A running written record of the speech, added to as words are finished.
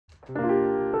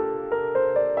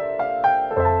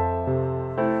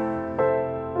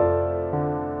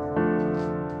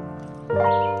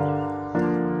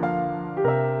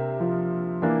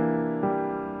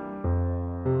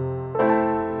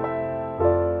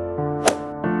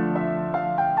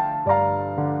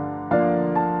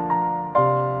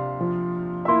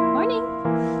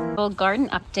Garden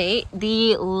update.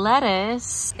 The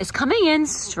lettuce is coming in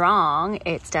strong.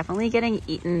 It's definitely getting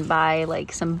eaten by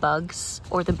like some bugs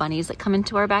or the bunnies that come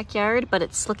into our backyard, but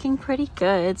it's looking pretty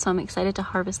good. So I'm excited to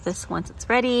harvest this once it's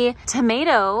ready.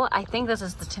 Tomato, I think this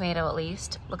is the tomato at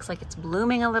least. Looks like it's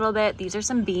blooming a little bit. These are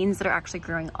some beans that are actually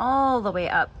growing all the way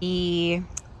up the,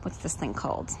 what's this thing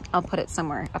called? I'll put it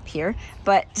somewhere up here.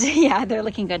 But yeah, they're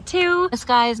looking good too. This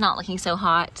guy is not looking so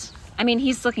hot. I mean,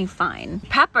 he's looking fine.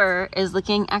 Pepper is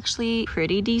looking actually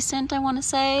pretty decent, I want to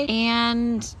say.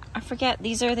 And I forget,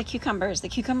 these are the cucumbers. The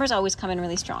cucumbers always come in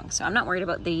really strong. So I'm not worried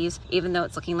about these, even though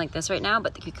it's looking like this right now,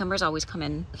 but the cucumbers always come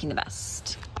in looking the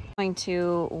best. I'm going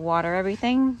to water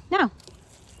everything now.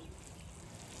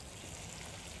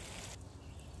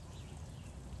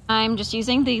 I'm just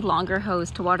using the longer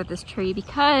hose to water this tree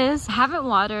because I haven't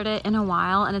watered it in a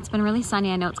while and it's been really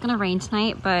sunny. I know it's gonna rain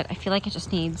tonight, but I feel like it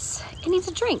needs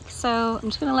a drink. So I'm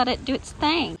just gonna let it do its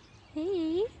thing.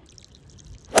 Hey.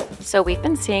 So we've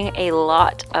been seeing a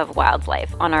lot of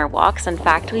wildlife on our walks. In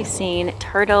fact, we've seen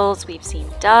turtles, we've seen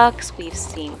ducks, we've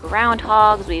seen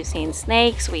groundhogs, we've seen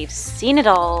snakes, we've seen it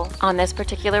all. On this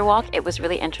particular walk, it was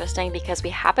really interesting because we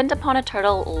happened upon a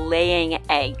turtle laying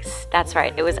eggs. That's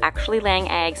right, it was actually laying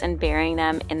eggs and burying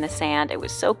them in the sand. It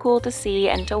was so cool to see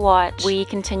and to watch. We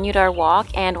continued our walk,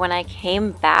 and when I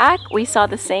came back, we saw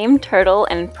the same turtle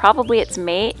and probably its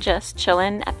mate just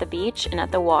chilling at the beach and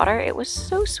at the water. It was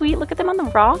so sweet. Look at them on the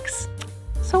rocks.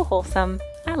 So wholesome.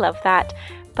 I love that.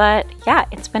 But yeah,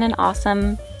 it's been an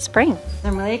awesome spring.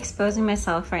 I'm really exposing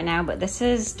myself right now, but this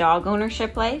is dog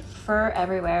ownership life for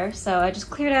everywhere. So I just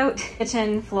cleared out the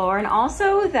kitchen floor, and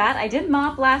also that I did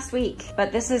mop last week,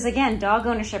 but this is again dog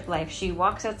ownership life. She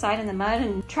walks outside in the mud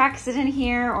and tracks it in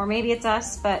here, or maybe it's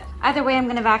us, but either way I'm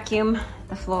gonna vacuum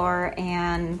the floor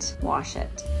and wash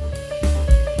it.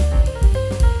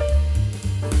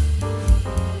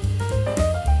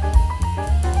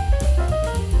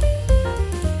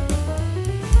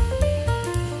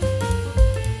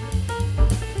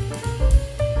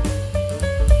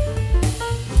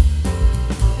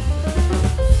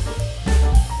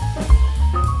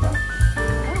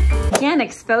 Again,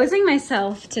 exposing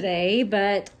myself today,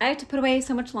 but I have to put away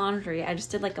so much laundry. I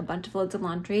just did like a bunch of loads of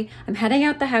laundry. I'm heading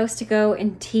out the house to go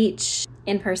and teach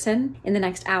in person in the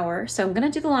next hour. So I'm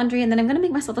gonna do the laundry and then I'm gonna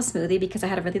make myself a smoothie because I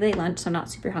had a really late lunch, so I'm not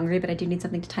super hungry, but I do need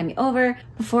something to tie me over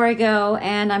before I go.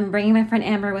 And I'm bringing my friend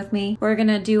Amber with me. We're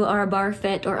gonna do our bar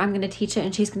fit, or I'm gonna teach it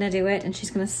and she's gonna do it and she's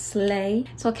gonna slay.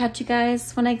 So I'll catch you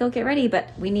guys when I go get ready,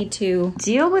 but we need to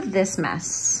deal with this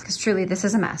mess because truly this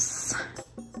is a mess.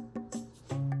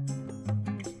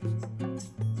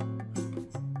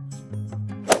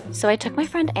 So I took my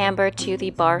friend Amber to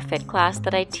the bar fit class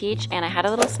that I teach, and I had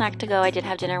a little snack to go. I did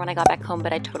have dinner when I got back home,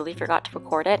 but I totally forgot to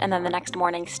record it. And then the next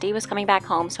morning, Steve was coming back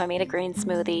home, so I made a green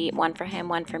smoothie, one for him,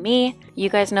 one for me. You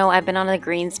guys know I've been on a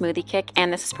green smoothie kick,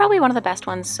 and this is probably one of the best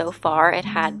ones so far. It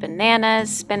had bananas,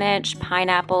 spinach,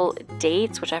 pineapple,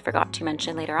 dates, which I forgot to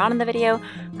mention later on in the video,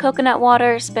 coconut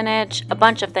water, spinach, a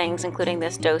bunch of things, including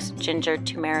this dose ginger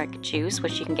turmeric juice,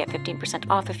 which you can get 15%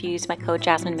 off if you use my code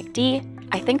JasmineMcD.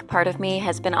 I think part of me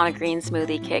has been on a green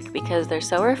smoothie kick because they're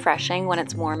so refreshing when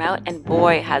it's warm out, and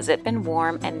boy has it been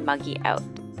warm and muggy out.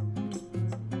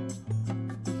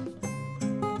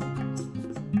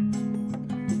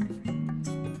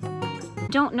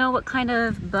 Don't know what kind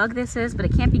of bug this is, but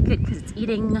it can't be good because it's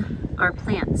eating our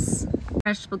plants.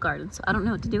 Vegetable garden, so I don't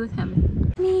know what to do with him.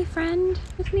 With me, friend,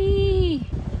 with me.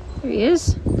 There he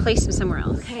is. Place him somewhere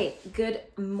else. Okay, good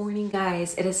morning,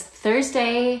 guys. It is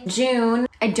Thursday, June.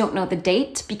 I don't know the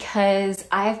date because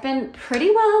I've been pretty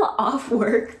well off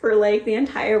work for like the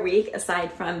entire week,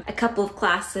 aside from a couple of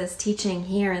classes teaching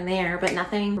here and there, but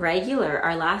nothing regular.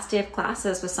 Our last day of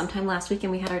classes was sometime last week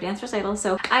and we had our dance recital.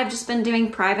 So I've just been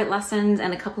doing private lessons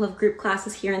and a couple of group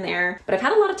classes here and there, but I've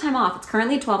had a lot of time off. It's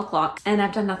currently 12 o'clock and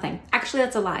I've done nothing. Actually,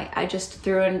 that's a lie. I just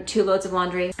threw in 2 loads of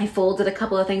laundry. I folded a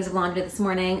couple of things of laundry this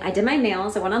morning. I did my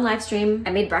nails. I went on live stream.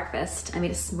 I made breakfast. I made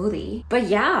a smoothie. But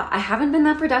yeah, I haven't been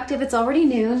that productive. It's already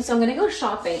noon, so I'm gonna go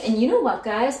shopping. And you know what,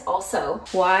 guys? Also,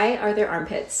 why are there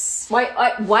armpits? Why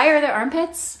are there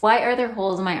armpits? Why are there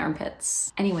holes in my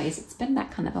armpits? Anyways, it's been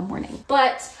that kind of a morning.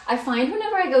 But I find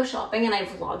whenever I go shopping and I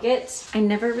vlog it, I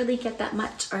never really get that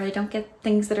much, or I don't get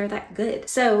things that are that good.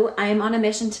 So I'm on a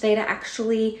mission today to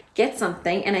actually get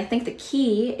something, and I think the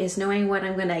key is knowing what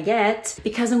I'm gonna get,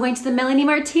 because I'm going to the Melanie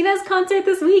Martinez concert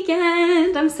this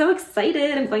weekend. I'm so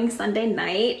excited. I'm going Sunday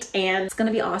night, and it's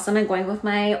gonna be awesome. I'm going with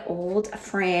my old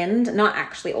friend, not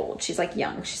actually old, she's like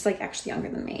young, she's like actually younger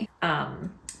than me.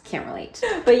 Can't relate.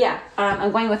 But yeah,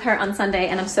 I'm going with her on Sunday,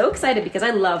 and I'm so excited because I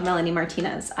love Melanie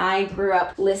Martinez. I grew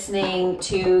up listening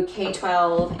to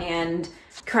K-12 and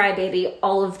Crybaby,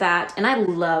 all of that, and I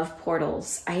love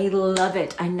Portals. I love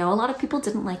it. I know a lot of people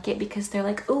didn't like it because they're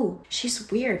like, oh, she's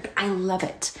weird, but I love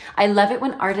it. I love it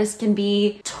when artists can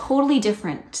be totally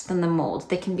different than the mold.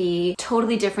 They can be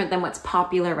totally different than what's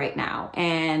popular right now.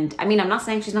 And I mean, I'm not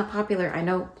saying she's not popular. I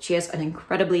know she has an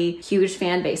incredibly huge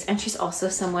fan base, and she's also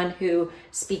someone who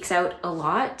speaks out a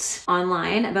lot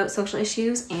online about social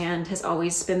issues and has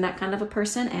always been that kind of a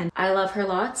person, and I love her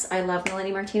lots. I love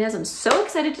Melanie Martinez. I'm so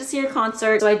excited to see her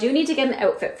concert. So I do need to get an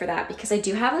outfit for that, because I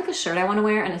do have like a shirt I want to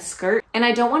wear and a skirt, and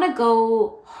I don't want to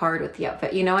go hard with the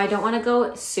outfit, you know? I don't want to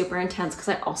go super intense because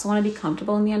I also want to be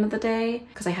comfortable in the end of the day,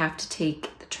 because I have to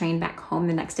take the train back home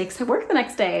the next day because I work the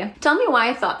next day. Tell me why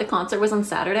I thought the concert was on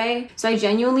Saturday. So I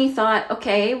genuinely thought,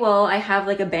 okay, well, I have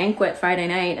like a banquet Friday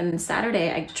night, and then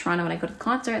Saturday I go to Toronto and I go to the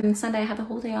concert, and then Sunday I have the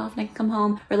whole day off and I can come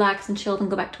home, relax and chill, and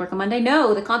go back to work on Monday.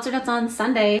 No, the concert is on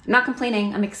Sunday. I'm not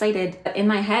complaining, I'm excited. But in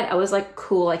my head, I was like,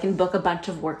 cool, I can book a bunch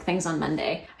of work things on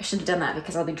Monday. I shouldn't have done that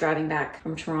because I'll be driving back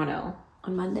from Toronto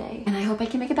on Monday, and I hope I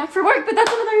can make it back for work, but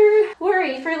that's another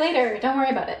worry for later. Don't worry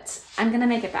about it. I'm gonna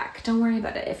make it back. Don't worry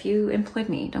about it. If you employed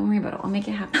me, don't worry about it. I'll make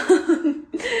it happen.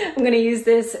 I'm gonna use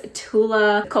this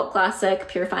Tula Cult Classic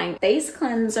Purifying Face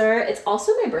Cleanser. It's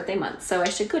also my birthday month, so I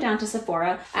should go down to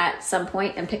Sephora at some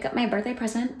point and pick up my birthday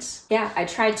present. Yeah, I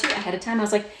tried to ahead of time. I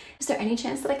was like, is there any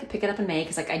chance that I could pick it up in May?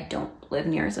 Because like I don't live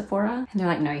near Sephora. And they're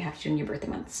like, no, you have to do it in your birthday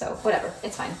month. So whatever,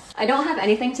 it's fine. I don't have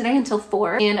anything today until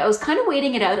 4. And I was kind of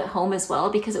waiting it out at home as well,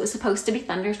 because it was supposed to be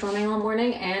thunderstorming all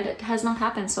morning and it has not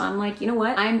happened. So I'm like, you know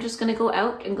what? I'm just gonna go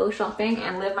out and go shopping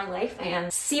and live my life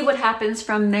and see what happens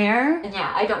from there. And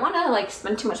yeah, I don't want to like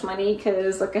spend too much money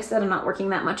because like I said, I'm not working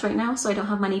that much right now, so I don't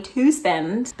have money to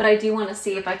spend. But I do want to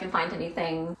see if I can find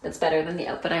anything that's better than the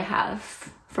outfit I have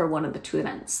for one of the 2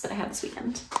 events that I have this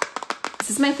weekend. This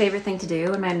is my favorite thing to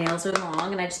do when my nails are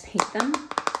long and I just paint them.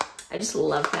 I just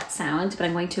love that sound, but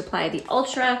I'm going to apply the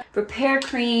Ultra Repair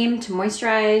Cream to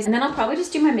moisturize, and then I'll probably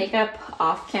just do my makeup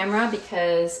off camera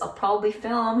because I'll probably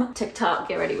film TikTok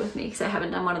Get Ready With Me because I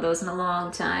haven't done one of those in a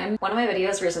long time. One of my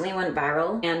videos recently went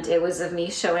viral, and it was of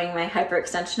me showing my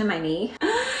hyperextension in my knee.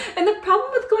 And the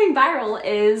problem with going viral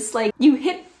is like you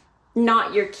hit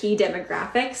not your key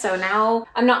demographic. So now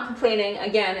I'm not complaining.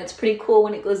 Again, it's pretty cool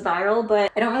when it goes viral, but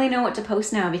I don't really know what to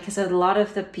post now because a lot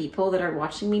of the people that are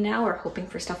watching me now are hoping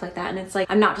for stuff like that. And it's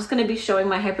like, I'm not just gonna be showing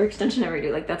my hyperextension every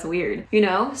day. Like that's weird, you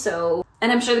know? So,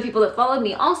 and I'm sure the people that followed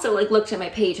me also like looked at my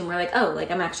page and were like, oh, like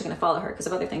I'm actually gonna follow her because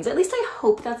of other things. At least I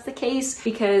hope that's the case,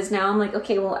 because now I'm like,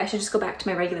 okay, well, I should just go back to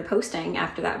my regular posting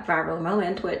after that viral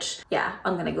moment, which yeah,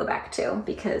 I'm gonna go back to,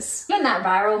 because in that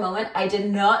viral moment, I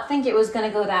did not think it was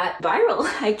gonna go that viral.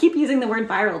 I keep using the word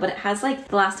viral, but it has like,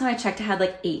 the last time I checked, it had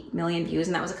like 8 million views,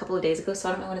 and that was a couple of days ago, so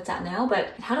I don't know what it's at now, but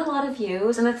it had a lot of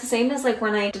views. And it's the same as like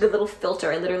when I did a little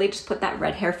filter, I literally just put that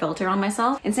red hair filter on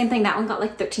myself, and same thing, that one got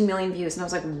like 13 million views, and I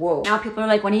was like, whoa. Now people are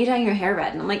like, when are you dyeing your hair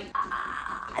red? And I'm like,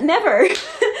 never.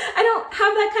 I don't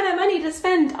have that kind of money to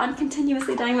spend on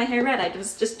continuously dyeing my hair red. I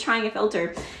was just trying a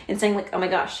filter and saying like, oh my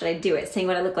gosh, should I do it? Seeing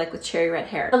what I look like with cherry red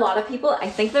hair. A lot of people, I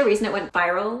think the reason it went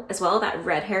viral as well, that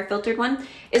red hair filtered one,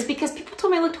 is because people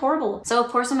told me I looked horrible. So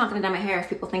of course I'm not gonna dye my hair if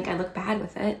people think I look bad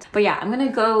with it. But yeah, I'm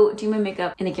gonna go do my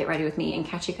makeup and Get Ready With Me and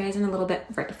catch you guys in a little bit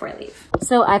right before I leave.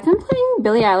 So I've been playing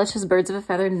Billie Eilish's Birds of a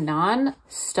Feather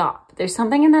non-stop. There's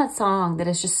something in that song that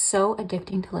is just so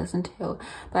addicting to listen to.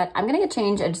 But I'm gonna get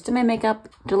changed. I just did my makeup,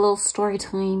 did a little story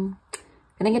time.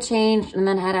 Gonna get changed and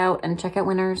then head out and check out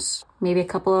Winners. Maybe a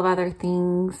couple of other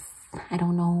things. I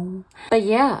don't know. But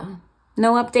yeah,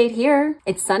 no update here.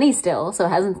 It's sunny still, so it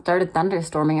hasn't started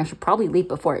thunderstorming. I should probably leave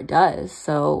before it does.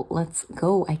 So let's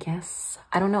go, I guess.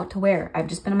 I don't know what to wear. I've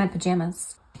just been in my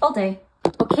pajamas all day.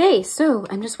 Okay, so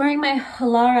I'm just wearing my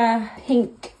Halara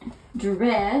pink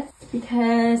dress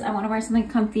because I want to wear something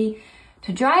comfy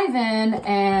to drive in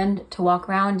and to walk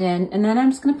around in. And then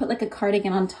I'm just gonna put like a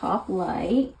cardigan on top,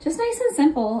 like just nice and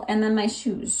simple. And then my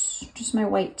shoes, just my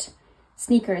white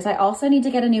sneakers. I also need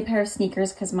to get a new pair of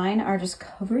sneakers because mine are just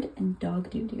covered in dog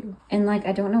doo-doo. And like,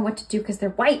 I don't know what to do because they're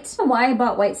white. Why I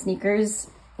bought white sneakers,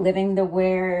 living the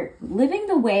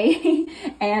way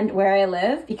and where I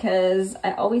live, because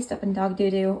I always step in dog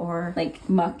doo-doo or like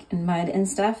muck and mud and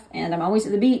stuff, and I'm always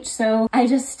at the beach, so I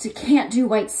just can't do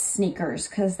white sneakers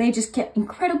because they just get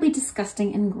incredibly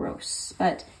disgusting and gross.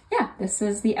 But yeah, this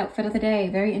is the outfit of the day.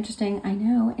 Very interesting, I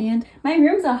know. And my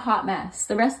room's a hot mess.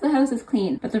 The rest of the house is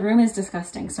clean, but the room is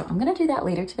disgusting. So I'm gonna do that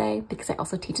later today because I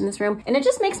also teach in this room. And it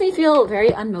just makes me feel very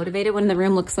unmotivated when the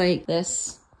room looks like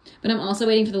this. But I'm also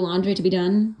waiting for the laundry to be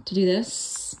done to do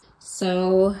this.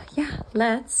 So yeah,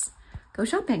 let's go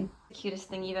shopping. The cutest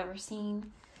thing you've ever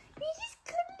seen. You're just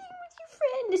cuddling with your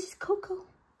friend. This is Coco.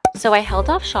 So I held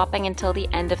off shopping until the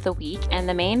end of the week, and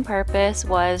the main purpose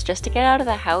was just to get out of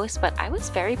the house, but I was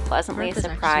very pleasantly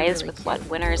surprised with what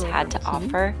Winners had to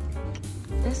offer.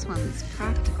 This one's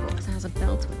practical because it has a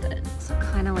belt with it. So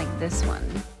kind of like this one.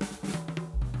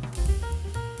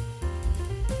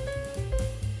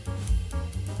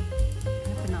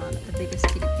 The biggest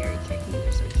Katy Perry kick. These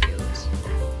are so cute.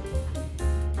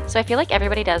 So I feel like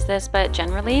everybody does this, but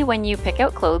generally when you pick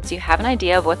out clothes, you have an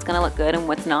idea of what's gonna look good and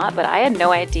what's not, but I had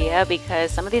no idea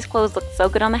because some of these clothes looked so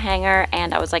good on the hanger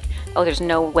and I was like, oh, there's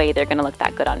no way they're gonna look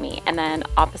that good on me. And then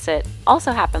opposite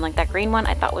also happened, like that green one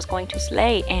I thought was going to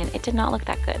slay and it did not look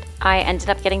that good. I ended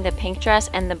up getting the pink dress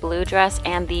and the blue dress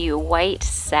and the white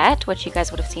set, which you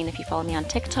guys would have seen if you follow me on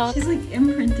TikTok. She's like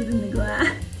imprinted in the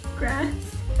grass.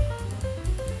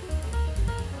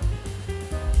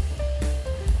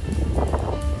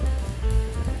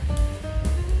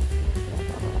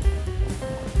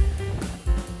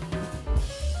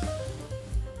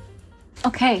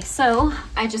 Okay, so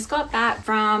I just got back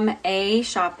from A,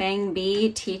 shopping,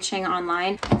 B, teaching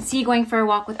online, C, going for a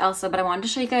walk with Elsa, but I wanted to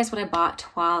show you guys what I bought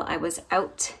while I was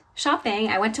out shopping.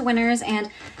 I went to Winners and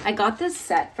I got this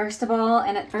set first of all,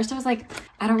 and at first I was like,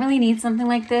 I don't really need something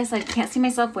like this. I can't see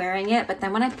myself wearing it, but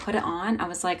then when I put it on, I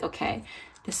was like, okay,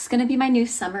 this is gonna be my new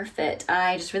summer fit.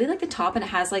 I just really like the top, and it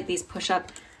has like these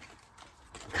push-up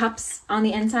cups on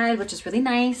the inside, which is really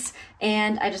nice,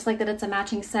 and I just like that it's a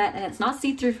matching set and it's not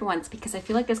see-through for once, because I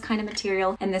feel like this kind of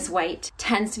material and this white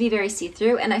tends to be very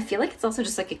see-through, and I feel like it's also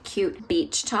just like a cute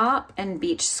beach top and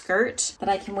beach skirt that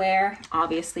I can wear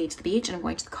obviously to the beach, and I'm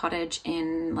going to the cottage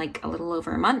in like a little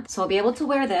over a month, so I'll be able to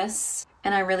wear this.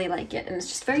 And I really like it, and it's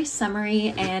just very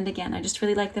summery, and again, I just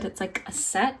really like that it's like a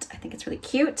set. I think it's really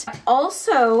cute. I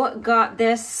also got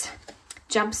this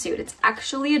jumpsuit. It's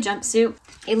actually a jumpsuit.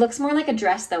 It looks more like a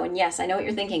dress though, and yes, I know what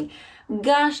you're thinking.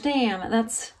 Gosh damn,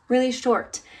 that's really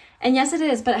short. And yes, it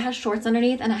is, but it has shorts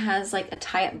underneath, and it has like a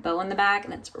tie-up bow in the back,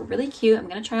 and it's really cute. I'm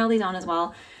gonna try all these on as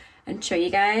well and show you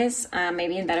guys,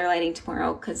 maybe in better lighting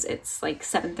tomorrow because it's like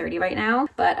 7:30 right now.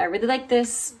 But I really like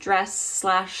this dress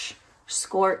slash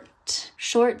skirt,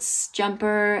 shorts,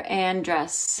 jumper, and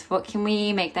dress. What can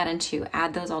we make that into?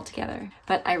 Add those all together.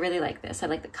 But I really like this. I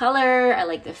like the color, I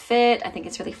like the fit, I think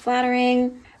it's really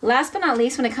flattering. Last but not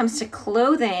least, when it comes to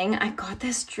clothing, I got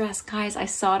this dress, guys. I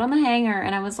saw it on the hanger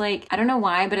and I was like, I don't know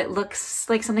why, but it looks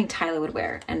like something Tyla would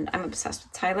wear, and I'm obsessed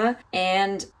with Tyla,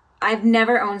 and I've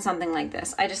never owned something like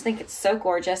this. I just think it's so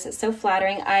gorgeous. It's so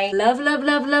flattering. I love, love,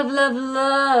 love, love, love,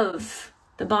 love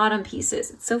the bottom pieces.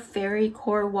 It's so fairy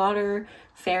core water,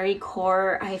 fairy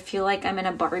core. I feel like I'm in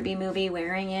a Barbie movie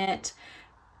wearing it.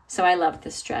 So I love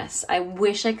this dress. I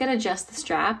wish I could adjust the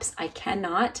straps. I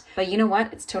cannot, but you know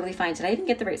what? It's totally fine. Did I even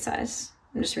get the right size?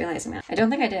 I'm just realizing that. I don't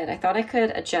think I did. I thought I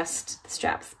could adjust the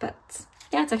straps, but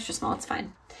yeah, it's extra small. It's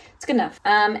fine. It's good enough.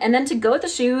 And then to go with the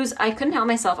shoes, I couldn't help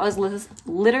myself. I was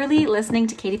literally listening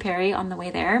to Katy Perry on the way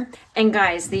there. And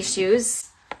guys, these shoes,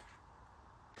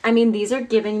 I mean, these are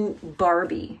giving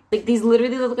Barbie. Like, these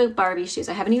literally look like Barbie shoes.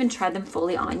 I haven't even tried them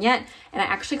fully on yet. And I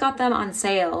actually got them on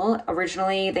sale.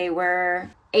 Originally, they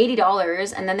were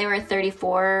 $80, and then they were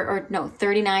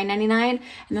 $39.99,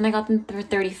 and then I got them for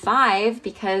 $35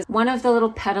 because one of the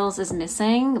little pedals is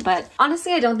missing. But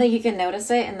honestly, I don't think you can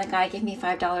notice it, and the guy gave me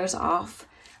 $5 off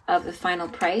of the final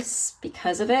price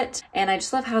because of it. And I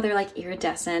just love how they're like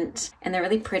iridescent, and they're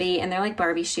really pretty, and they're like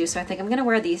Barbie shoes. So I think I'm gonna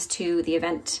wear these to the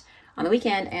event on the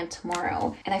weekend and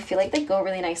tomorrow, and I feel like they go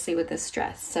really nicely with this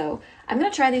dress. So I'm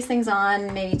gonna try these things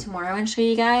on maybe tomorrow and show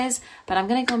you guys, but I'm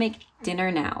gonna go make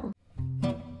dinner now.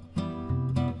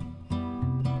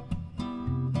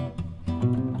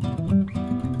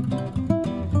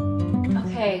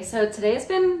 Okay, so today has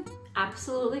been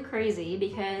absolutely crazy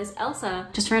because Elsa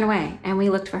just ran away and we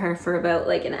looked for her for about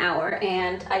like an hour,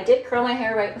 and I did curl my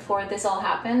hair right before this all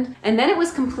happened and then it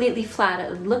was completely flat.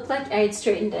 It looked like I had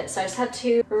straightened it, so I just had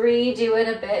to redo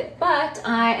it a bit. But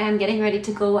I am getting ready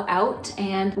to go out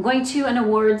and I'm going to an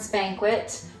awards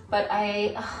banquet, but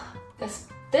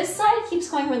this side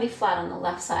keeps going really flat on the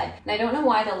left side. And I don't know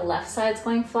why the left side's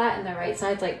going flat and the right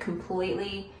side's like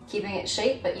completely keeping it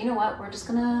shape, but you know what? We're just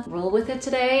gonna roll with it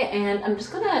today, and I'm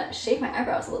just gonna shave my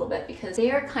eyebrows a little bit because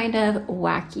they are kind of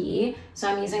wacky. So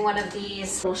I'm using one of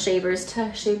these little shavers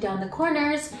to shave down the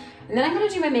corners. And then I'm gonna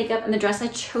do my makeup, and the dress I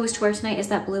chose to wear tonight is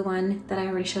that blue one that I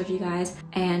already showed you guys.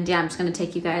 And yeah, I'm just gonna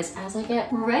take you guys as I get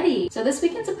ready. So this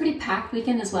weekend's a pretty packed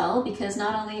weekend as well, because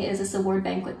not only is this award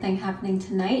banquet thing happening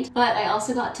tonight, but I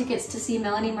also got tickets to see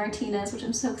Melanie Martinez, which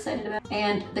I'm so excited about.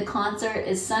 And the concert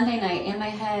is Sunday night. In my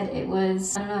head, it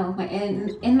was, I don't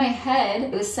know, in my head,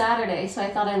 it was Saturday. So I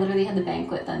thought I literally had the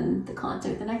banquet, then the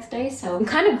concert the next day. So I'm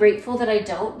kind of grateful that I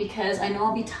don't, because I know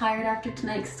I'll be tired after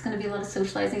tonight because it's gonna be a lot of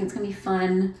socializing. It's gonna be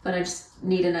fun, but I just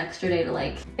need an extra day to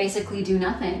like basically do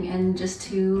nothing and just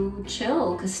to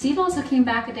chill, because Steve also came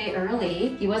back a day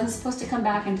early. He wasn't supposed to come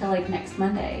back until like next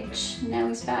Monday. Now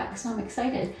he's back, so I'm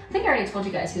excited. I think I already told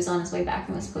you guys he was on his way back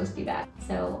and was supposed to be back,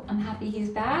 so I'm happy he's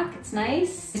back. It's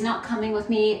nice. He's not coming with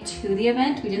me to the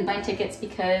event. We didn't buy tickets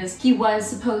because he was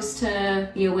supposed to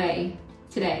be away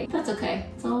today. That's okay,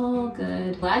 it's all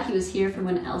good. Glad he was here for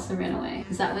when Elsa ran away,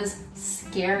 because that was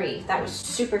scary. That was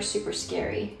super, super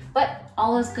scary. But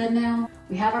all is good now.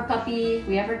 We have our puppy,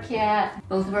 we have our cat.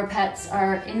 Both of our pets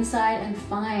are inside and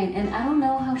fine. And I don't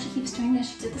know how she keeps doing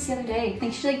this. She did this the other day. I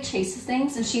think she like chases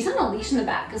things, and she's on a leash in the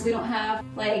back because we don't have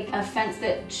like a fence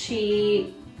that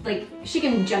she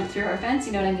can jump through our fence,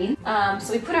 you know what I mean?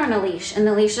 So we put her on a leash, and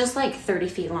the leash is like 30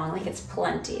 feet long, like it's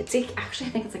plenty. It's like, actually I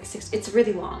think it's like 60, it's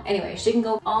really long. Anyway, she can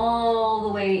go all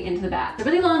the way into the back. It's a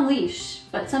really long leash,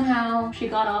 but somehow she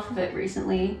got off of it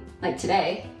recently, like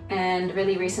today, and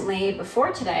really recently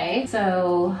before today.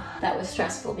 So that was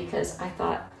stressful because I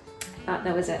thought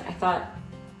that was it. I thought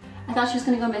she was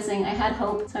gonna go missing. I had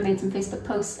hope, so I made some Facebook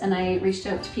posts and I reached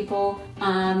out to people,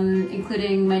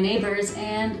 including my neighbors,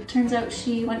 and it turns out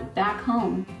she went back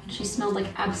home. She smelled like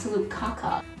absolute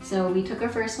caca. So we took her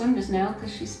for a swim just now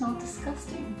because she smelled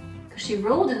disgusting. Because she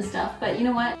rolled and stuff, but you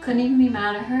know what? Couldn't even be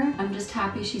mad at her. I'm just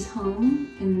happy she's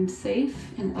home and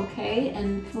safe and okay,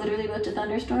 and literally about to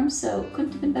thunderstorm, so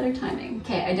couldn't have been better timing.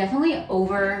 Okay, I definitely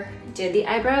overdid the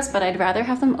eyebrows, but I'd rather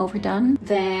have them overdone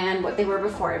than what they were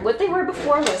before. What they were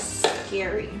before was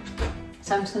scary.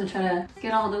 So I'm just gonna try to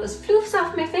get all those floofs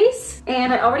off my face.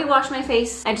 And I already washed my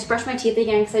face. I just brushed my teeth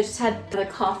again because I just had the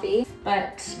coffee.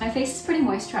 But my face is pretty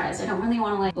moisturized. I don't really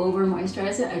want to like over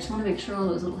moisturize it. I just want to make sure all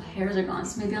those little hairs are gone.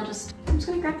 So maybe I'm just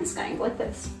gonna grab this guy and go like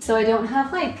this. So I don't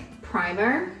have like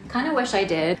primer. Kind of wish I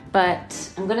did,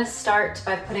 but I'm gonna start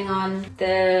by putting on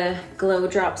the glow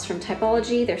drops from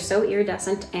Typology. They're so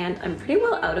iridescent and I'm pretty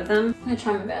well out of them. I'm gonna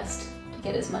try my best to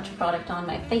get as much product on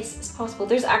my face as possible.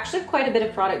 There's actually quite a bit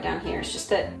of product down here. It's just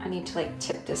that I need to like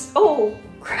tip this. Oh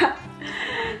crap,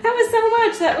 that was so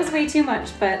much. That was way too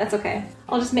much, but that's okay.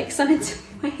 I'll just make some into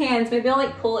my hands. Maybe I'll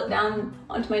like pull it down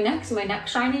onto my neck so my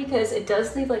neck's shiny, because it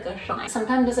does leave like a shine.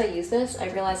 Sometimes as I use this, I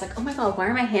realize like, oh my god, why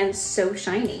are my hands so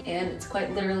shiny? And it's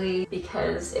quite literally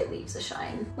because it leaves a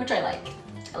shine, which I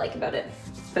like about it.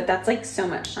 But that's like so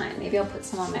much shine. Maybe I'll put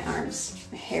some on my arms,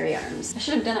 my hairy arms. I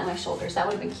should have done it on my shoulders. That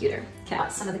would have been cuter. Okay,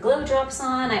 got some of the glow drops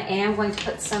on. I am going to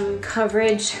put some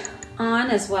coverage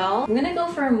on as well. I'm gonna go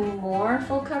for a more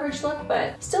full coverage look,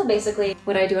 but still basically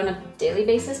what I do on a daily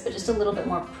basis, but just a little bit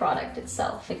more product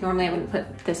itself. Like normally I wouldn't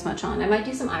put this much on. I might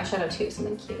do some eyeshadow too,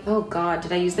 something cute. Oh god,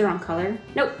 did I use the wrong color?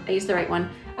 Nope, I used the right one.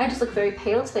 I just look very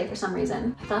pale today for some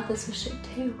reason. I thought this was shade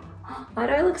 2. Why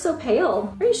do I look so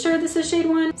pale? Are you sure this is shade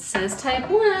 1? It says type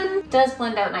 1. Does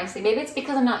blend out nicely. Maybe it's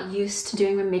because I'm not used to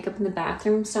doing my makeup in the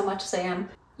bathroom so much as I am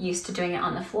used to doing it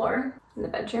on the floor in the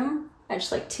bedroom. I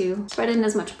just like to spread in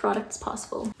as much product as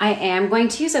possible. I am going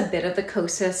to use a bit of the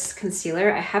Kosas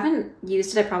concealer. I haven't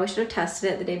used it. I probably should have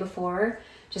tested it the day before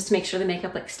just to make sure the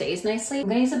makeup like stays nicely. I'm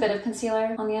gonna use a bit of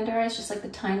concealer on the under eyes, just like the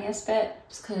tiniest bit,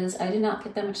 just because I did not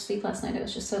get that much sleep last night. I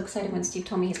was just so excited when Steve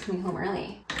told me he's coming home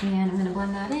early. And I'm gonna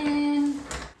blend that in.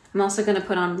 I'm also gonna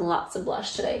put on lots of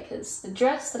blush today because the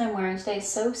dress that I'm wearing today is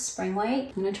so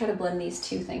spring-like. I'm gonna try to blend these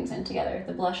two things in together,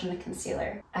 the blush and the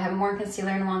concealer. I haven't worn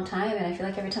concealer in a long time, and I feel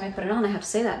like every time I put it on, I have to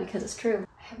say that because it's true.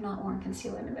 I have not worn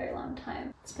concealer in a very long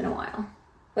time. It's been a while.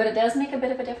 But it does make a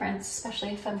bit of a difference,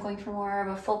 especially if I'm going for more of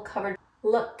a full covered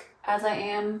look as I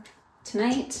am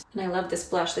tonight. And I love this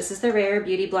blush. This is the Rare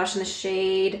Beauty blush in the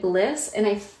shade Bliss. And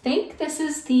I think this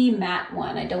is the matte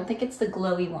one. I don't think it's the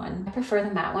glowy one. I prefer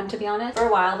the matte one, to be honest. For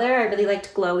a while there, I really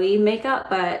liked glowy makeup,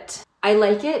 but I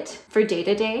like it for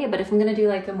day-to-day, but if I'm gonna do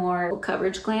like a more full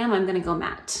coverage glam, I'm gonna go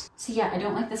matte. So yeah, I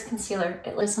don't like this concealer.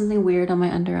 It looks something weird on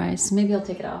my under eyes, so maybe I'll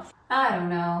take it off. I don't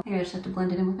know. Maybe I just have to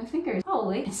blend it in with my fingers.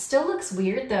 Probably. It still looks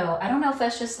weird though. I don't know if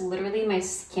that's just literally my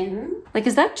skin. Like,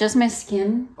 is that just my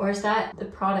skin? Or is that the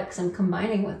products I'm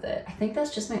combining with it? I think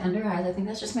that's just my under eyes. I think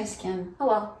that's just my skin. Oh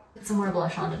well. Put some more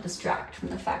blush on to distract from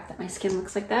the fact that my skin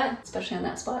looks like that, especially on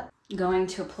that spot. I'm going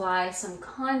to apply some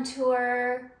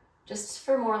contour, just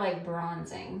for more like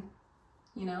bronzing,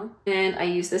 you know? And I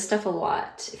use this stuff a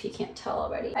lot, if you can't tell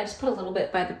already. I just put a little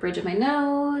bit by the bridge of my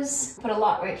nose, put a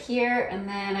lot right here, and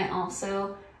then I'm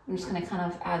just gonna kind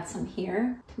of add some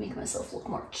here to make myself look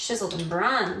more chiseled and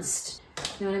bronzed.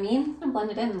 You know what I mean? I'm gonna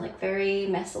blend it in like very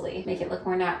messily, make it look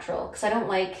more natural. Cause I don't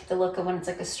like the look of when it's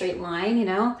like a straight line, you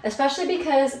know? Especially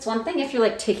because it's one thing if you're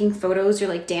like taking photos, you're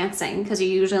like dancing, cause you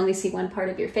usually only see one part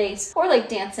of your face. Or like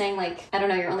dancing, like, I don't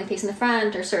know, you're only facing the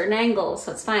front or certain angles,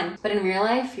 so it's fine. But in real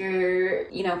life,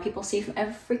 people see from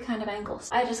every kind of angle.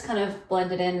 So I just kind of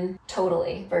blend it in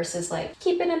totally versus like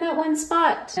keep it in that one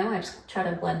spot. No, I just try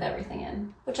to blend everything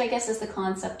in, which I guess is the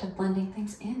concept of blending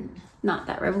things in. Not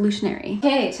that revolutionary.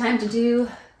 Okay, time to do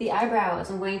the eyebrows.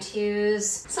 I'm going to use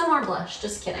some more blush,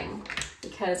 just kidding,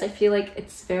 because I feel like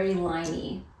it's very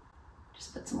liney.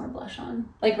 Just put some more blush on.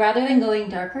 Like rather than going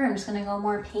darker, I'm just gonna go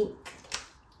more pink,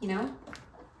 you know,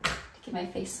 to give my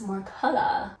face some more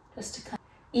color, just to kind of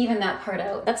even that part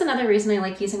out. That's another reason I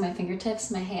like using my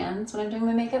fingertips, my hands when I'm doing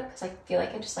my makeup, because I feel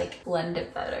like I just like blend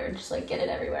it better, just like get it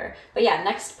everywhere. But yeah,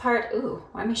 next part, ooh,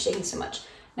 why am I shaking so much?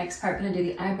 Next part, gonna do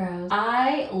the eyebrows.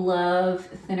 I love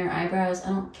thinner eyebrows.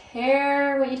 I don't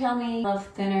care what you tell me. Love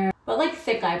thinner, but like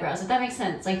thick eyebrows, if that makes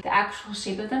sense. Like the actual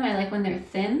shape of them, I like when they're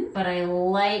thin, but I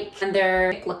like when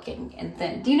they're thick looking and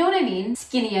thin. Do you know what I mean?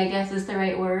 Skinny, I guess is the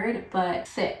right word, but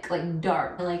thick, like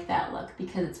dark. I like that look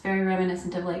because it's very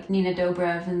reminiscent of like Nina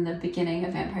Dobrev in the beginning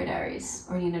of Vampire Diaries,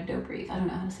 or Nina Dobrev. I don't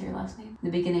know how to say her last name. The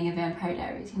beginning of Vampire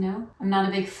Diaries, you know? I'm not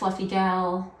a big fluffy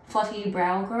gal, fluffy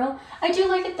brow girl. I do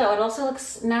like it though. It also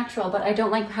looks natural, but I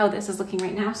don't like how this is looking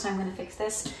right now, so I'm gonna fix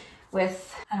this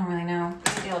with, I don't really know,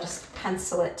 maybe I'll just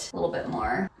pencil it a little bit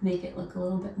more. Make it look a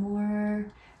little bit more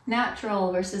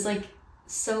natural versus like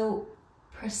so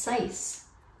precise.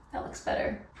 That looks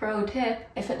better. Pro tip,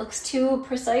 if it looks too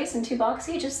precise and too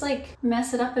boxy, just like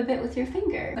mess it up a bit with your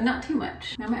finger, but not too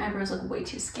much. Now my eyebrows look way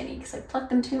too skinny because I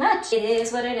plucked them too much. It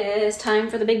is what it is. Time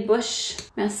for the big bush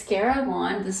mascara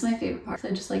wand. This is my favorite part. So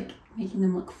I just like making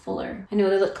them look fuller. I know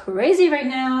they look crazy right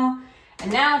now.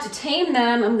 And now to tame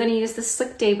them, I'm gonna use the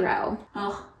Slick Day Brow.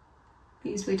 Oh, I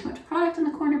used way too much product in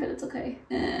the corner, but it's okay.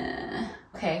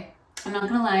 Okay. I'm not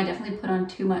gonna lie, I definitely put on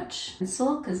too much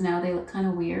pencil because now they look kind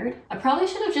of weird. I probably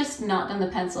should have just not done the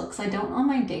pencil because I don't on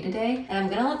my day-to-day, and I'm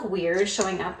gonna look weird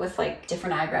showing up with like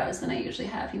different eyebrows than I usually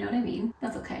have, you know what I mean?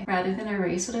 That's okay. Rather than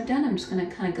erase what I've done, I'm just gonna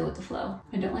kind of go with the flow.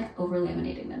 I don't like over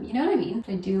laminating them, you know what I mean?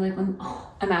 I do like when,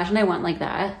 oh, imagine I went like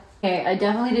that. Okay, I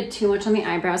definitely did too much on the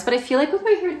eyebrows, but I feel like with my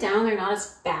hair down, they're not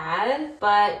as bad.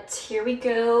 But here we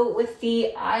go with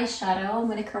the eyeshadow. I'm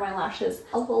gonna curl my lashes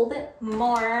a little bit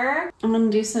more. I'm gonna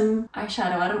do some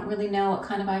eyeshadow. I don't really know what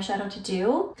kind of eyeshadow to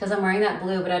do because I'm wearing that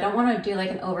blue, but I don't want to do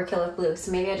like an overkill of blue.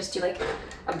 So maybe I just do like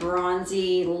a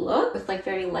bronzy look with like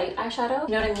very light eyeshadow.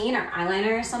 You know what I mean? Or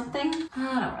eyeliner or something.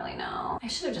 I don't really know. I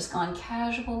should have just gone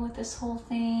casual with this whole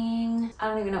thing. I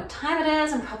don't even know what time it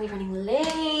is. I'm probably running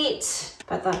late.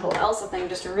 But that whole Elsa thing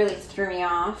just really threw me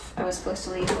off. I was supposed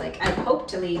to leave like, I hoped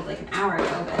to leave like an hour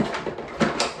ago,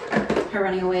 but her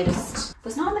running away just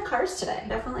was not in the cards today.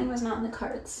 Definitely was not in the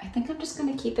cards. I think I'm just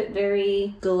gonna keep it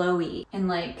very glowy and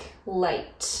like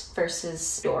light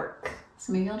versus dark.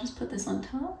 So maybe I'll just put this on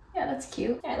top. Yeah, that's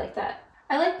cute. Yeah, I like that.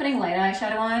 I like putting light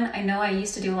eyeshadow on. I know I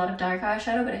used to do a lot of dark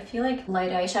eyeshadow, but I feel like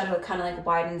light eyeshadow kind of like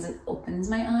widens and opens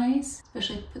my eyes.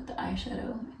 Especially put the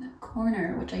eyeshadow in that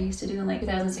corner, which I used to do in like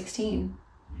 2016.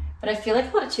 But I feel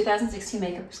like a lot of 2016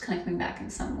 makeup is kind of coming back in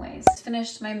some ways. I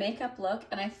finished my makeup look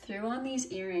and I threw on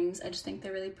these earrings. I just think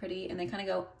they're really pretty and they kind of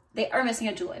go, they are missing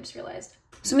a jewel, I just realized.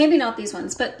 So maybe not these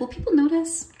ones, but will people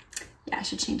notice? Yeah, I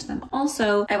should change them.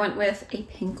 Also, I went with a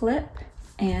pink lip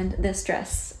and this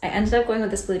dress. I ended up going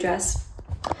with this blue dress.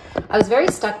 I was very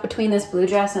stuck between this blue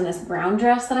dress and this brown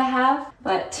dress that I have,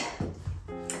 but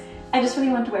I just really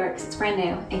wanted to wear it because it's brand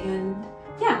new. And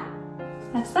yeah,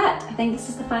 that's that. I think this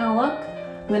is the final look.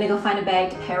 I'm gonna go find a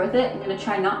bag to pair with it. I'm gonna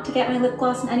try not to get my lip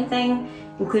gloss in anything,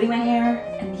 including my hair.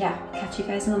 And yeah, I'll catch you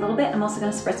guys in a little bit. I'm also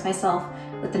gonna spritz myself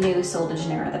with the new Sol de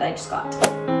Janeiro that I just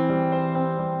got.